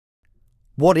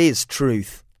What is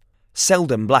truth?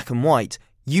 Seldom black and white,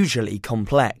 usually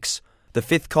complex. The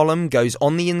fifth column goes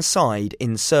on the inside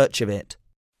in search of it.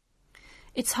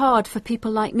 It's hard for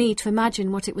people like me to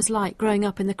imagine what it was like growing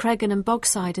up in the Cregan and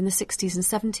Bogside in the 60s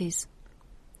and 70s.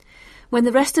 When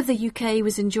the rest of the UK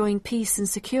was enjoying peace and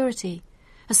security,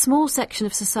 a small section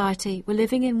of society were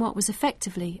living in what was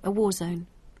effectively a war zone.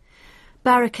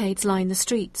 Barricades lined the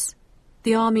streets.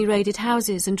 The army raided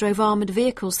houses and drove armoured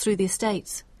vehicles through the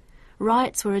estates.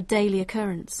 Riots were a daily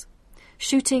occurrence.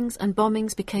 Shootings and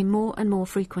bombings became more and more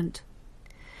frequent.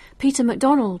 Peter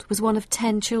MacDonald was one of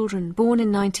 10 children born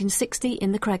in 1960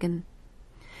 in the Cregan.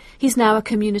 He's now a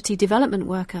community development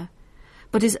worker,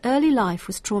 but his early life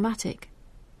was traumatic.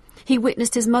 He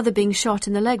witnessed his mother being shot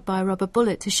in the leg by a rubber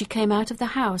bullet as she came out of the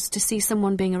house to see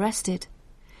someone being arrested.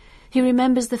 He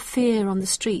remembers the fear on the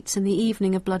streets in the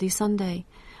evening of Bloody Sunday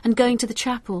and going to the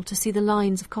chapel to see the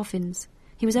lines of coffins.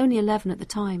 He was only 11 at the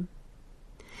time.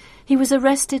 He was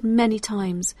arrested many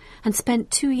times and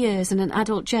spent 2 years in an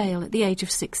adult jail at the age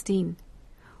of 16.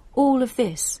 All of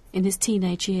this in his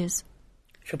teenage years.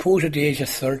 Suppose at the age of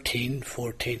 13,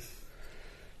 14,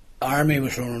 army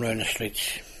was running around the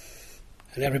streets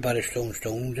and everybody throwing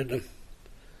stones at them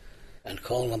and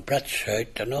calling them Brits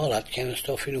out and all that kind of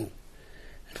stuff, you know.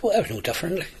 It was no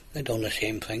different, like, they'd done the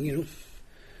same thing, you know.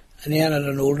 And then I had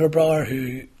an older brother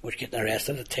who was getting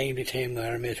arrested at time to time in the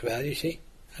army as well, you see.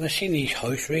 And I seen these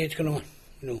house raids going on,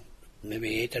 you know,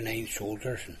 maybe 8 or 9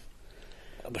 soldiers. And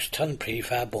it was 10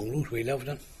 prefab bungalows we lived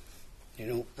in, you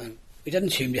know, and we didn't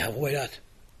seem to have away that.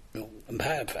 You know,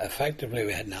 effectively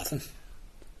we had nothing.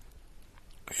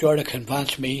 Sort of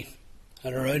convinced me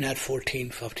at around that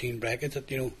 14, 15 bracket that,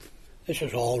 you know, this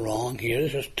is all wrong here,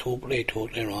 this is totally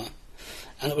wrong.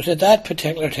 And it was at that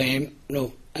particular time, you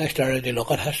know, I started to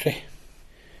look at history.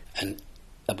 And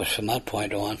it was from that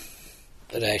point on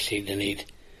that I see the need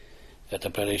that the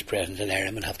British presence in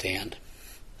Ireland would have to end.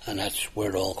 And that's where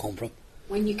it all come from.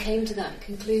 When you came to that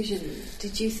conclusion,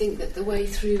 did you think that the way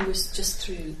through was just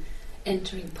through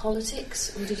entering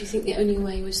politics, or did you think the only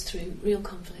way was through real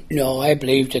conflict? No, I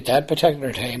believed at that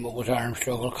particular time it was armed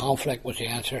struggle. Conflict was the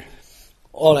answer.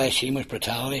 All I seen was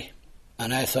brutality.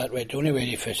 And I thought, right, the only way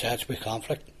to fix that with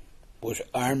conflict was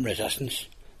armed resistance.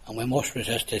 And we must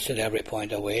resist this at every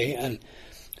point of the way. And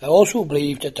I also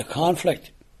believed that the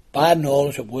conflict, bad and all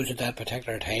as it was at that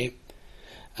particular time,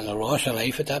 and the loss of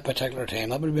life at that particular time,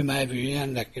 that would be my view,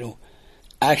 and like, you know,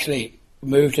 actually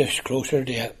moved us closer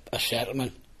to a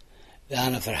settlement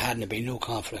than if there hadn't been no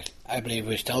conflict. I believe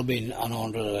we'd still been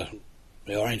under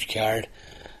the orange card,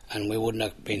 and we wouldn't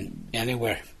have been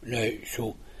anywhere now.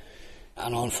 So,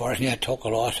 and unfortunately I took a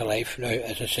loss of life. Now,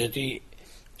 as I said,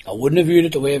 I wouldn't have viewed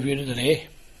it the way I viewed it today.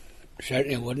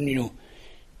 Certainly I wouldn't, you know.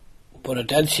 But I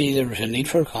did see there was a need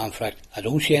for conflict. I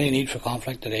don't see any need for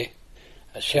conflict today.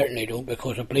 I certainly don't,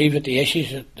 because I believe that the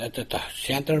issues at the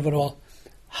centre of it all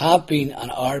have been and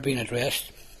are being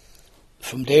addressed.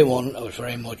 From day one, I was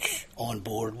very much on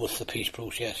board with the peace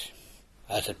process,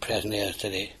 as it presently is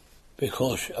today,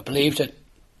 because I believe that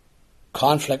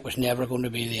conflict was never going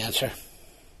to be the answer.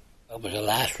 It was a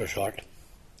last resort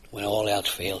when all else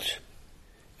fails.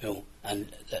 You know,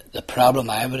 and the problem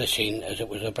I would have seen is it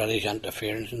was the British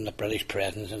interference and the British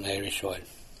presence in Irish soil.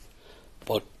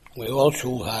 But we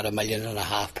also had 1.5 million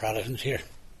Protestants here.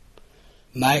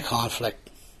 My conflict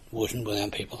wasn't with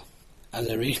them people. And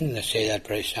the reason I say that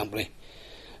very simply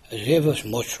is they have as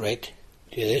much right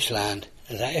to this land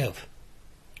as I have.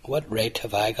 What right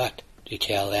have I got to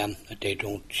tell them that they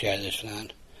don't share this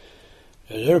land?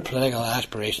 Now, their political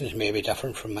aspirations may be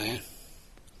different from mine.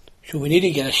 So we need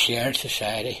to get a shared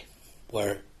society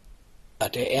where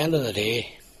at the end of the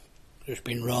day there's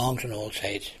been wrongs on all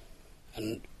sides,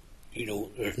 and you know,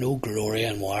 there's no glory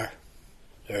in war.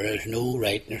 There is no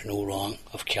right and there's no wrong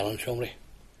of killing somebody.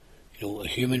 You know, a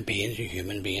human being is a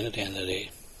human being at the end of the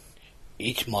day.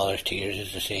 Each mother's tears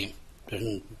is the same.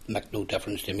 Doesn't make no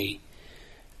difference to me.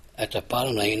 At the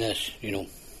bottom line is, you know,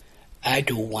 I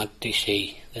don't want to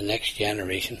see the next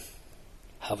generation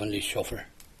having to suffer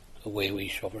the way we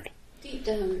suffered. Deep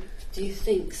down, do you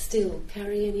think still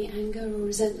carry any anger or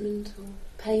resentment or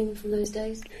pain from those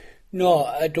days? No,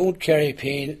 I don't carry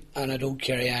pain and I don't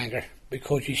carry anger,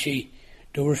 because you see,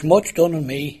 there was much done on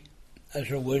me as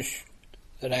there was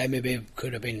that I maybe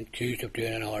could have been accused of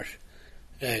doing in others.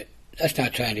 That's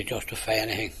not trying to justify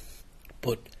anything,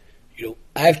 but you know,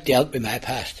 I've dealt with my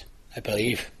past, I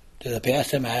believe, to the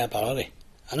best of my ability,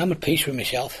 and I'm at peace with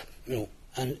myself, you know.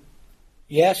 And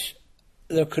yes,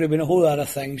 there could have been a whole lot of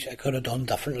things I could have done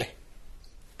differently,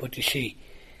 but you see,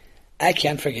 I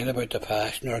can't forget about the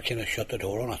past, nor can I shut the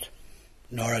door on it,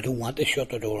 nor I don't want to shut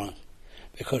the door on it.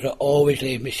 because I always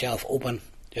leave myself open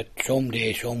that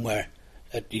someday, somewhere,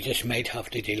 that you just might have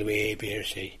to deal with A, B or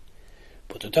C.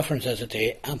 But the difference is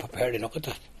today, I'm prepared to look at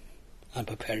that. I'm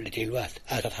prepared to deal with it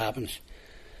as it happens.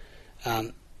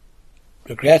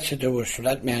 Regrets that there was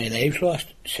that many lives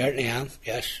lost? Certainly am,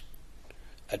 yes.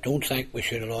 I don't think we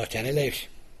should have lost any lives.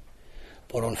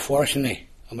 But unfortunately,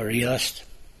 I'm a realist.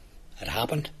 It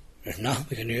happened. There's nothing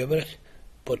we can do about it.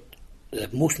 But the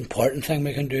most important thing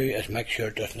we can do is make sure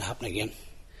it doesn't happen again.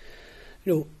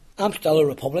 I'm still a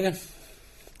Republican,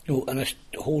 and I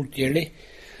hold dearly.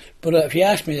 But if you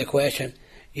ask me the question,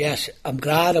 yes, I'm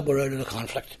glad that we're out of the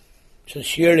conflict.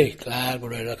 Sincerely glad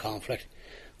we're out of the conflict.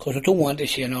 Because I don't want to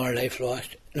see another life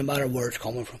lost, no matter where it's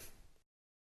coming from.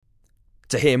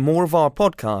 To hear more of our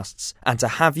podcasts and to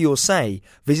have your say,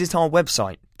 visit our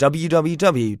website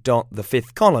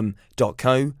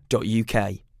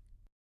www.thefifthcolumn.co.uk.